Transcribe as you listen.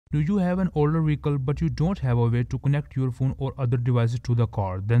Do you have an older vehicle but you don't have a way to connect your phone or other devices to the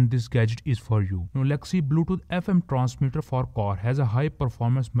car? Then this gadget is for you. Nulaxy Bluetooth FM transmitter for car has a high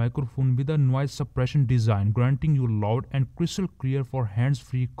performance microphone with a noise suppression design, granting you loud and crystal clear for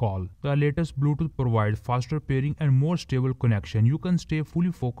hands-free call. The latest Bluetooth provides faster pairing and more stable connection. You can stay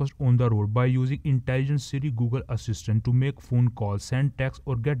fully focused on the road by using intelligent Siri Google Assistant to make phone calls, send text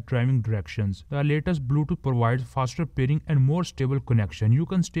or get driving directions. The latest Bluetooth provides faster pairing and more stable connection. You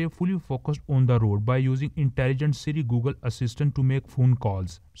can stay fully focused on the road by using intelligent Siri Google Assistant to make phone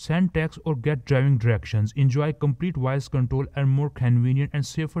calls, send text or get driving directions. Enjoy complete voice control and more convenient and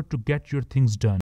safer to get your things done.